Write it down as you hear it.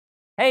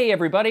Hey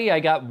everybody, I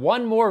got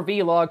one more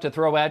vlog to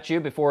throw at you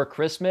before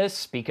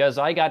Christmas because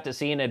I got to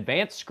see an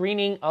advanced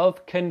screening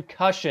of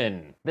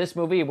Concussion. This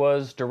movie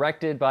was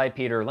directed by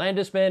Peter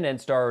Landesman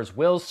and stars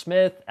Will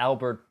Smith,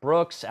 Albert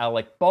Brooks,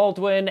 Alec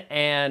Baldwin,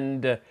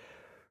 and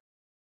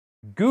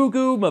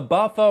Gugu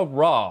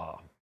mbatha-raw.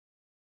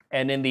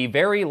 And in the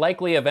very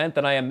likely event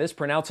that I am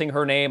mispronouncing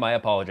her name, I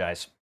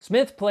apologize.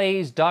 Smith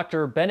plays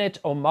Dr. Bennett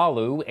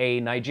Omalu, a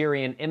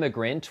Nigerian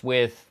immigrant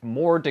with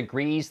more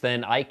degrees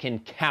than I can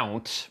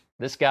count.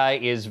 This guy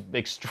is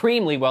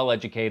extremely well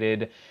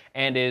educated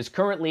and is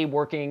currently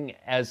working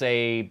as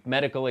a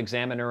medical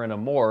examiner in a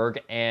morgue,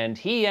 and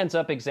he ends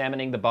up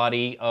examining the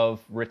body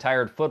of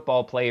retired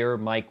football player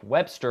Mike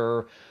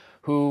Webster,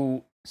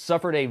 who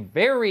suffered a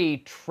very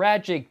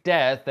tragic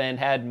death and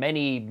had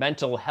many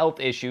mental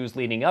health issues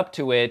leading up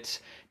to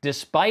it,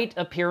 despite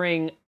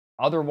appearing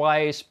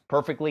otherwise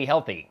perfectly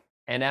healthy.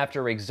 And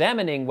after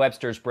examining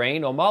Webster's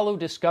brain, Omalu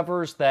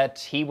discovers that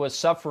he was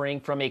suffering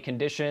from a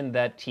condition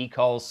that he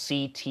calls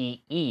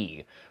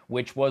CTE,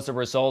 which was a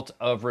result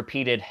of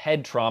repeated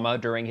head trauma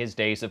during his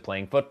days of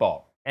playing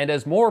football. And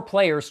as more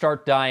players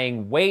start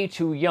dying way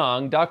too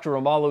young, Dr.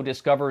 Omalu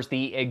discovers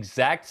the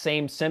exact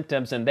same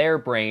symptoms in their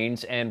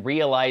brains and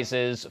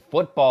realizes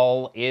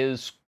football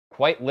is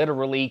quite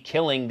literally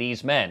killing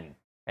these men.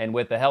 And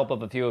with the help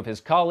of a few of his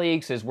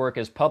colleagues, his work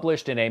is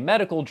published in a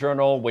medical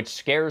journal which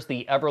scares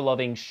the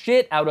ever-loving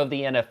shit out of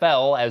the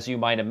NFL, as you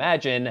might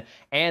imagine,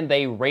 and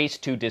they race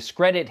to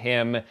discredit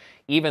him,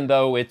 even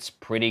though it's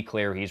pretty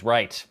clear he's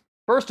right.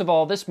 First of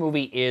all, this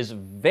movie is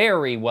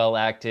very well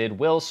acted.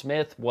 Will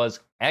Smith was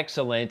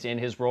excellent in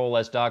his role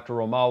as Dr.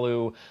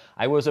 Omalu.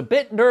 I was a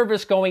bit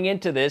nervous going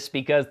into this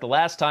because the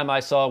last time I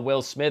saw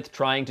Will Smith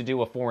trying to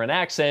do a foreign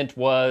accent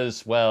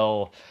was,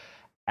 well,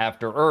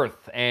 After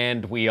Earth,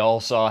 and we all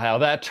saw how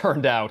that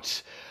turned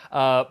out.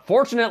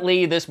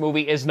 Fortunately, this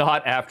movie is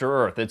not After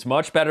Earth. It's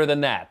much better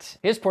than that.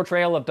 His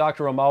portrayal of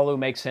Dr. Omalu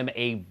makes him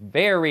a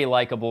very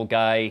likable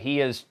guy. He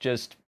is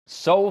just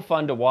so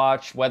fun to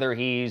watch, whether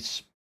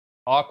he's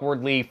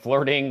awkwardly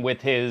flirting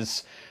with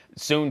his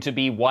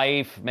soon-to-be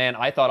wife. Man,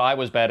 I thought I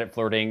was bad at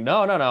flirting.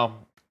 No.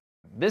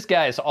 This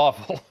guy is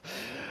awful.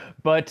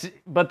 But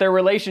their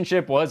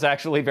relationship was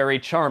actually very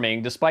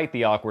charming, despite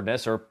the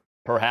awkwardness, or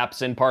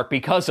perhaps in part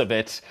because of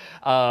it.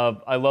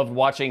 I loved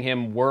watching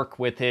him work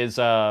with his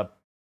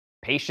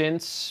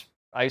patients,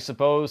 I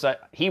suppose.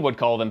 He would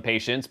call them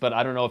patients, but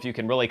I don't know if you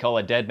can really call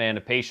a dead man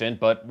a patient,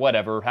 but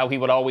whatever. How he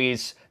would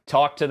always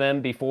talk to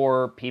them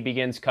before he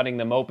begins cutting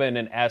them open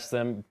and ask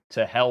them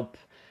to help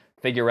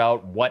figure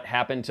out what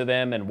happened to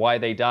them and why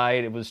they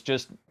died. It was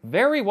just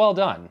very well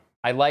done.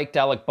 I liked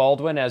Alec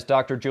Baldwin as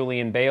Dr.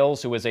 Julian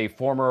Bales, who is a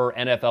former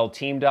NFL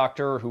team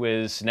doctor who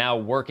is now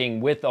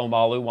working with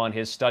Omalu on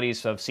his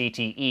studies of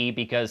CTE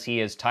because he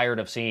is tired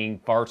of seeing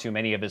far too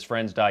many of his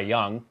friends die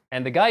young.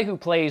 And the guy who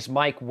plays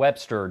Mike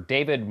Webster,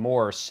 David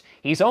Morse,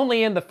 he's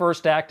only in the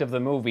first act of the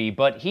movie,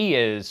 but he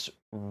is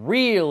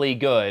really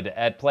good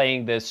at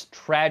playing this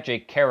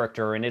tragic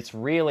character, and it's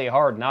really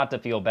hard not to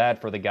feel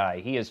bad for the guy.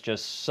 He is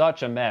just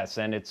such a mess,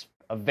 and it's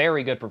a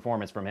very good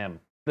performance from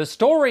him. The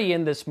story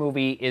in this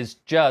movie is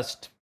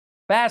just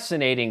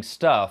fascinating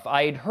stuff.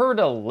 I'd heard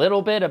a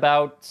little bit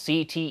about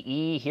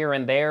CTE here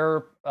and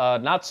there,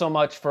 not so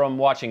much from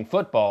watching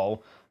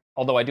football,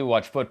 although I do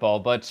watch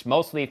football, but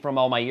mostly from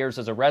all my years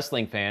as a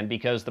wrestling fan,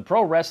 because the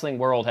pro wrestling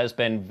world has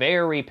been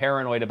very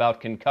paranoid about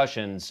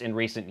concussions in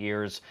recent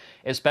years,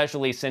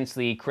 especially since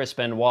the Chris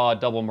Benoit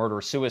double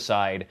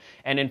murder-suicide.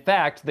 And in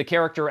fact, the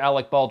character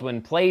Alec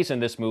Baldwin plays in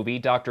this movie,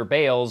 Dr.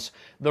 Bales,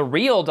 the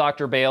real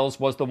Dr. Bales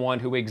was the one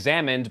who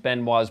examined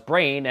Benoit's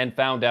brain and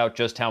found out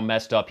just how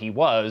messed up he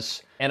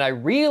was. And I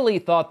really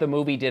thought the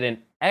movie did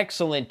an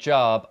excellent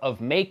job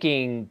of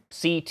making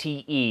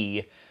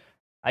CTE,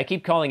 I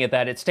keep calling it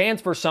that. It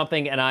stands for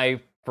something, and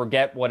I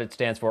forget what it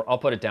stands for. I'll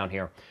put it down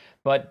here.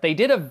 But they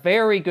did a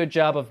very good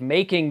job of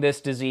making this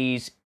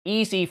disease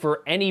easy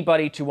for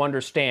anybody to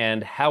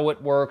understand how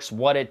it works,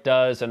 what it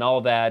does, and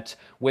all that,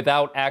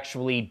 without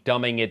actually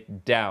dumbing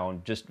it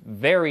down. Just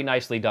very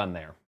nicely done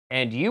there.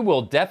 And you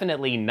will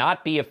definitely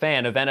not be a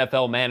fan of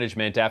NFL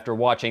management after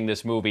watching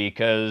this movie,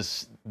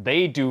 because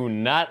they do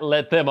not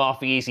let them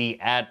off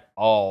easy at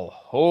all.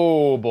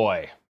 Oh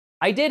boy.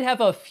 I did have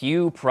a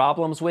few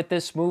problems with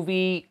this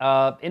movie.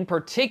 In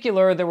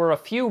particular, there were a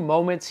few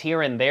moments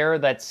here and there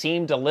that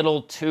seemed a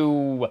little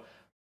too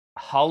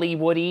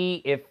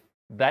Hollywoody, if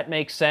that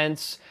makes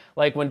sense.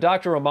 Like when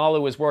Dr.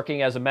 Omalu is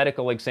working as a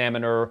medical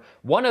examiner,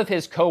 one of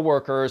his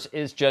coworkers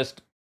is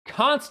just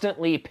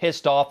constantly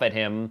pissed off at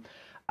him,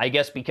 I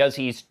guess because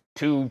he's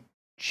too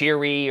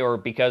cheery or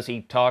because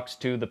he talks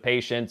to the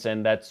patients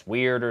and that's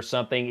weird or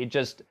something. It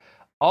just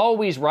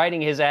always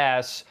riding his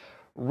ass,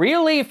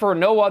 really for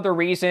no other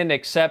reason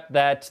except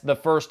that the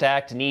first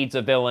act needs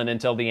a villain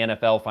until the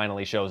NFL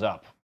finally shows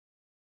up.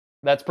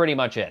 That's pretty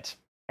much it.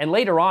 And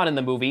later on in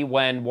the movie,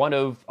 when one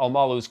of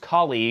Omalu's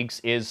colleagues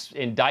is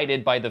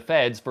indicted by the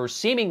feds for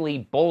seemingly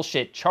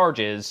bullshit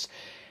charges,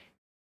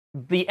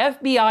 the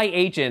FBI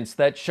agents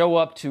that show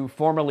up to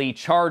formally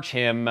charge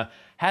him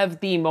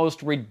have the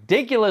most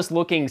ridiculous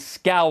looking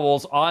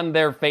scowls on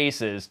their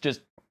faces.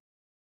 Just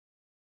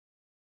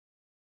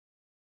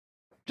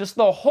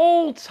the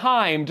whole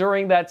time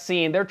during that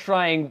scene, they're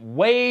trying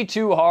way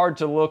too hard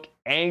to look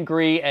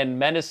angry and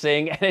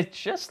menacing, and it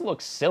just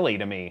looks silly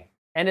to me.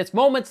 And it's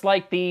moments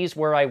like these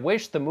where I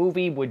wish the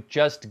movie would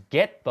just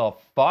get the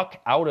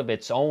fuck out of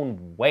its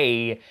own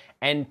way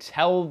and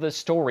tell the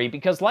story,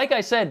 because like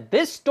I said,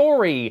 this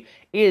story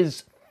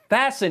is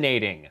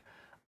fascinating.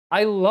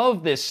 I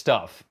love this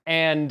stuff,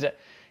 and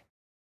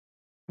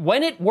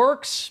when it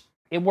works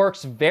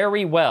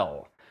very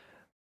well.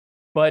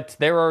 But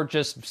there are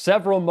just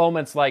several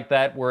moments like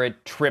that where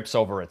it trips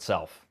over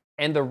itself.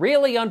 And the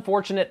really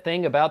unfortunate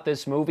thing about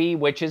this movie,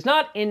 which is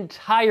not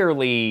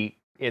entirely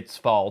its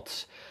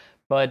fault,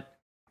 but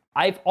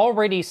I've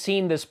already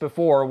seen this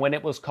before when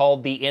it was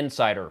called The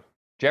Insider.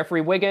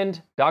 Jeffrey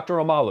Wigand, Dr.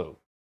 Omalu.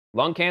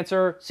 Lung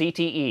cancer,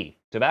 CTE.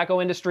 Tobacco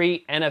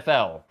industry,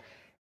 NFL.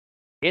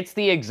 It's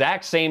the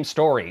exact same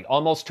story,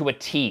 almost to a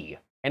T.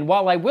 And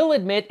while I will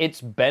admit it's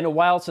been a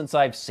while since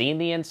I've seen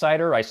The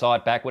Insider, I saw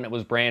it back when it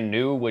was brand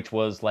new, which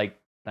was like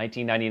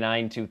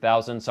 1999,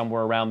 2000,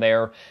 somewhere around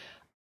there,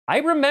 I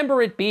remember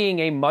it being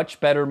a much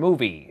better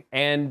movie.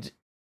 And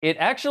it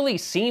actually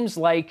seems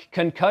like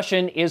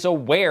Concussion is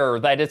aware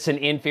that it's an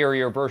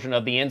inferior version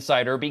of The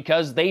Insider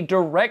because they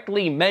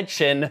directly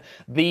mention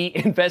the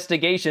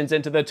investigations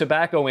into the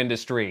tobacco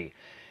industry.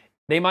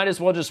 They might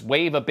as well just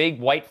wave a big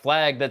white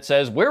flag that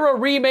says, "We're a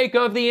remake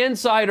of The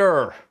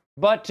Insider!"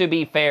 But to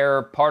be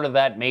fair, part of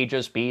that may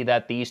just be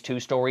that these two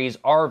stories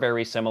are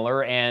very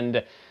similar,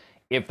 and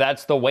if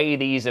that's the way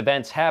these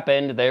events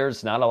happened,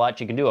 there's not a lot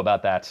you can do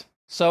about that.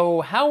 So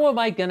how am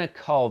I gonna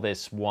call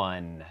this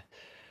one?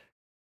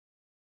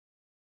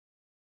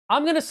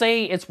 I'm gonna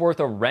say it's worth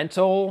a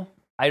rental.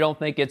 I don't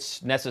think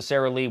it's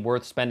necessarily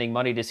worth spending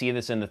money to see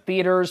this in the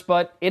theaters,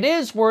 but it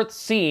is worth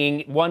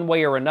seeing one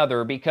way or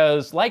another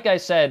because, like I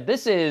said,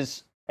 this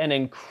is an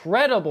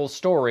incredible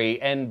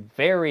story and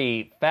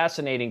very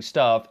fascinating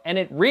stuff, and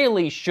it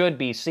really should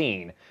be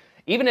seen.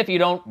 Even if you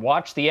don't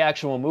watch the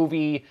actual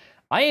movie,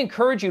 I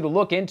encourage you to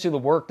look into the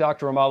work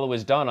Dr. Omalu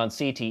has done on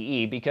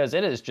CTE because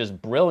it is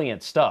just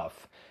brilliant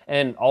stuff.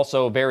 And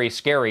also very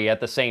scary at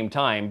the same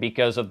time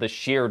because of the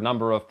sheer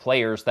number of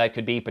players that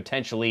could be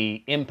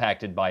potentially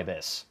impacted by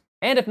this.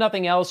 And if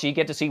nothing else, you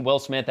get to see Will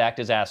Smith act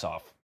his ass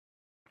off.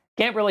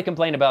 Can't really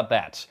complain about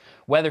that.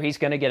 Whether he's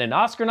going to get an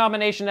Oscar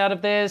nomination out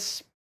of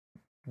this,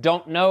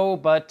 don't know,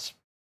 but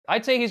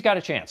I'd say he's got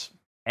a chance.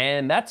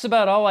 And that's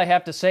about all I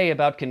have to say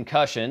about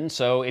Concussion,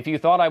 so if you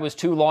thought I was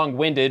too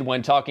long-winded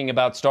when talking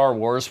about Star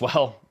Wars,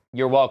 well,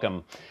 you're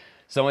welcome.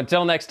 So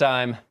until next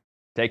time,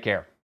 take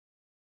care.